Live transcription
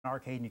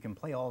arcade and you can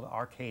play all the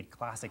arcade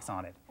classics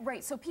on it.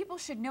 Right, so people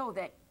should know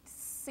that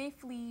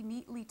safely,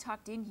 neatly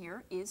tucked in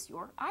here is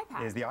your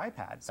iPad. Is the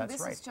iPad, so that's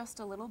right. this is just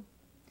a little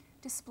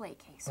display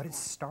case. But it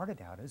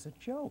started out as a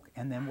joke,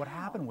 and then what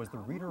happened was the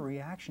reader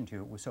reaction to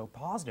it was so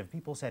positive.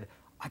 People said,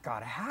 I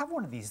gotta have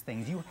one of these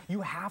things.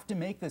 You have to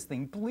make this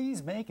thing.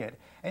 Please make it.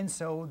 And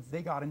so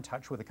they got in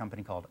touch with a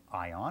company called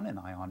Ion, and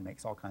Ion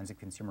makes all kinds of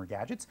consumer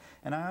gadgets.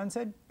 And Ion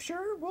said,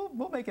 sure,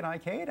 we'll make an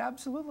arcade,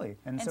 absolutely.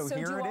 And so here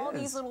it is. do all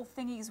these little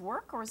thingies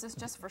work, or is this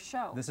just for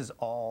show? This is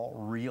all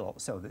real.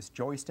 So this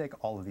joystick,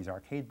 all of these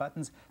arcade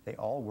buttons, they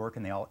all work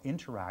and they all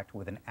interact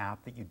with an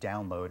app that you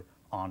download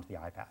onto the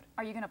iPad.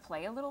 Are you going to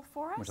play a little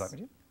for us? Would you like me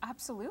to?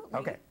 Absolutely.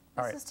 Okay.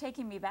 All right. This is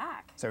taking me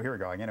back. So here we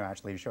go. I'm going to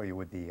actually show you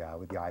with the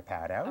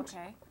iPad out.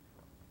 Okay.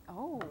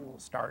 Oh. We'll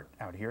start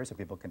out here so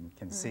people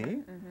can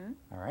see.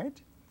 All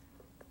right.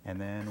 And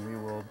then we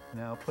will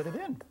now put it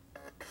in.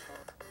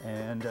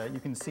 And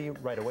you can see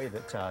right away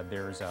that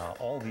there's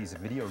all these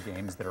video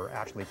games that are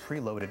actually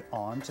preloaded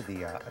onto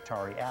the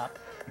Atari app.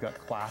 You've got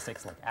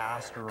classics like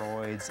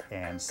Asteroids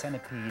and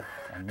Centipede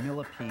and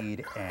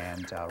Millipede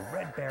and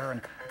Red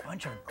Baron, a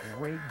bunch of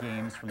great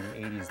games from the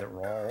 80s that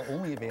were all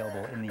only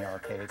available in the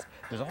arcades.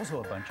 There's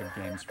also a bunch of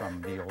games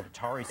from the old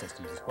Atari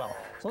systems as well.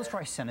 So let's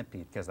try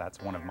Centipede because that's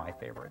one of my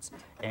favorites.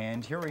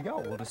 And here we go.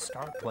 We'll just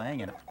start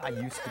playing, and I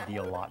used to be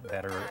a lot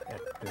better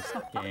at this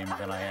game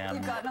than I am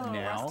You've gotten a little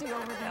now. rusty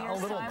over the years,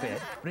 A little Simon.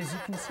 bit, but as you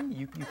can see,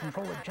 you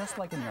control it just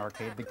like in the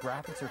arcade. The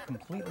graphics are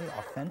completely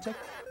authentic.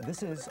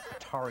 This is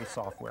Atari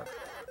software.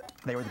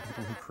 They were the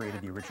people who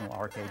created the original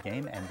arcade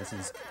game, and this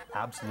is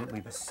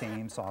absolutely the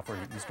same software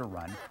that used to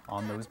run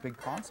on those big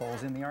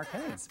consoles in the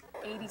arcades.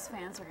 80s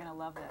fans are going to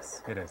love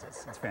this. It is.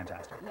 It's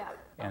fantastic. Yeah.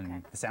 And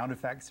okay. the sound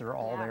effects are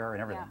all there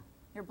and everything.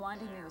 Yeah. You're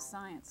blinding me with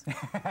science.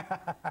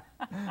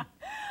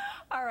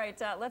 All right,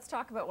 let's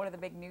talk about one of the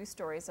big news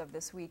stories of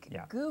this week.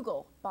 Yeah.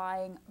 Google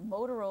buying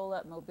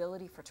Motorola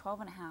Mobility for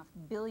 $12.5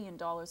 billion.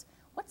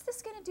 What's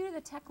this going to do to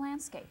the tech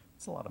landscape?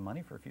 It's a lot of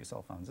money for a few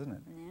cell phones, isn't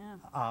it?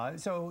 Yeah.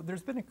 So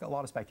there's been a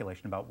lot of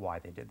speculation about why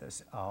they did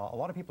this. A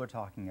lot of people are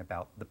talking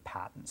about the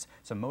patents.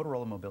 So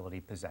Motorola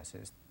Mobility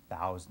possesses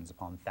thousands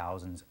upon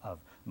thousands of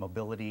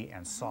mobility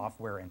and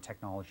software and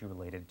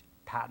technology-related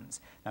patents.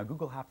 Now,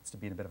 Google happens to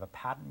be in a bit of a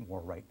patent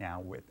war right now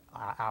with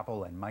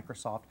Apple and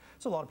Microsoft,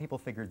 so a lot of people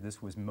figured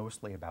this was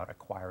mostly about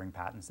acquiring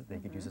patents that they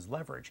could use as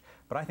leverage.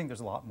 But I think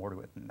there's a lot more to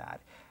it than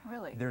that.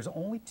 Really? There's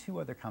only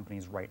two other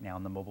companies right now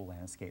in the mobile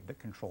landscape that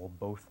control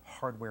both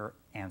hardware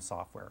and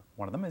software.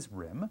 One of them is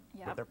RIM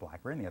with their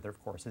BlackBerry, and the other,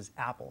 of course, is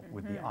Apple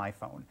with the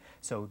iPhone.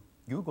 So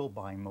Google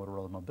buying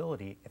Motorola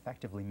Mobility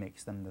effectively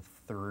makes them the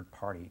third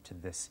party to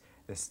this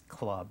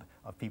club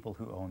of people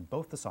who own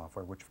both the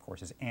software, which of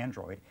course is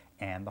Android,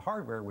 and the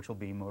hardware, which will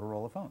be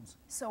Motorola phones.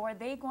 So are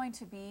they going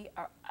to be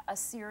a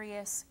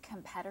serious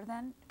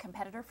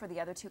competitor for the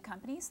other two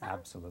companies then?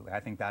 Absolutely.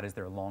 I think that is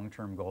their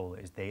long-term goal,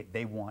 is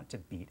they want to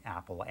beat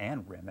Apple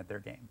and RIM at their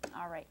game.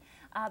 All right.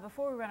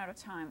 Before we run out of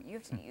time, you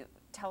have to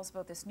tell us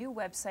about this new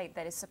website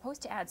that is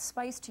supposed to add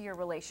spice to your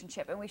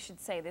relationship, and we should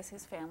say this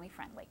is family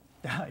friendly.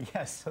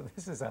 Yes, so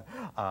this is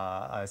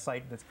a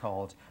site that's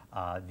called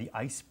The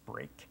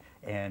Icebreak.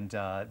 And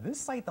this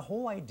site, the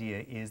whole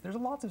idea is there's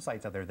lots of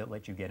sites out there that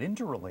let you get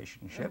into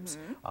relationships,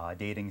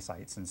 dating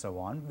sites and so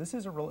on. This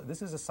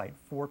is a site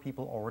for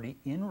people already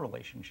in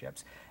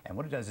relationships. And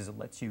what it does is it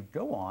lets you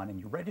go on and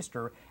you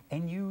register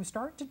and you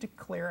start to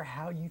declare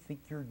how you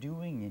think you're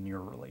doing in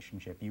your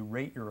relationship. You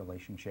rate your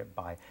relationship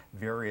by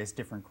various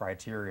different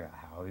criteria.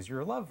 How is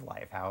your love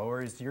life? How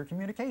is your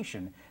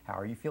communication? How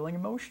are you feeling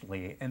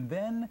emotionally? And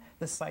then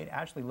the site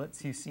actually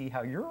lets you see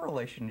how your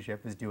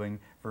relationship is doing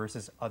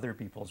versus other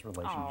people's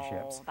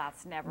relationships. Oh,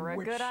 that's never a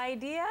good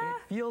idea.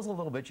 It feels a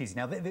little bit cheesy.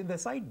 Now, the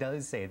site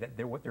does say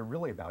that what they're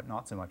really about,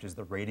 not so much as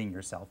the rating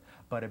yourself,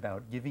 but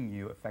about giving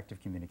you effective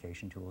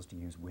communication tools to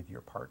use with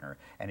your partner.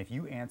 And if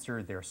you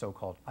answer their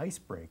so-called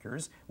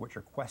icebreakers, which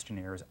are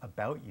questionnaires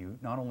about you,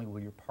 not only will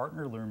your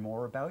partner learn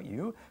more about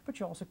you, but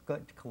you also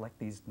get to collect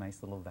these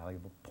nice little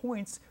valuable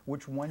points,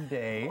 which one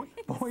day,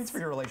 points for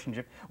your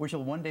relationship, which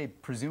you'll one day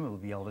presumably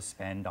be able to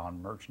spend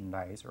on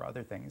merchandise or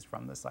other things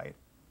from the site.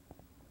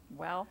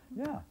 Well.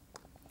 Yeah.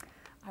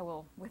 I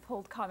will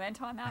withhold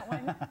comment on that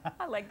one.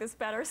 I like this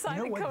better.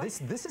 Simon, you know what?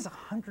 This is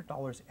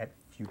 $100 at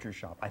Future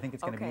Shop. I think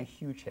it's going to be a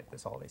huge hit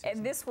this holiday season.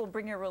 And this will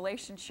bring your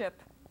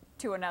relationship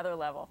to another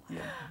level. Yeah.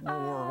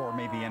 Or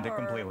maybe end it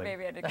completely. Or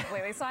maybe end it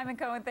completely. Simon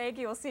Cohen, thank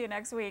you. We'll see you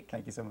next week.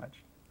 Thank you so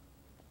much.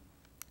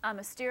 A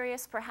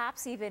mysterious,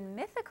 perhaps even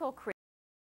mythical creature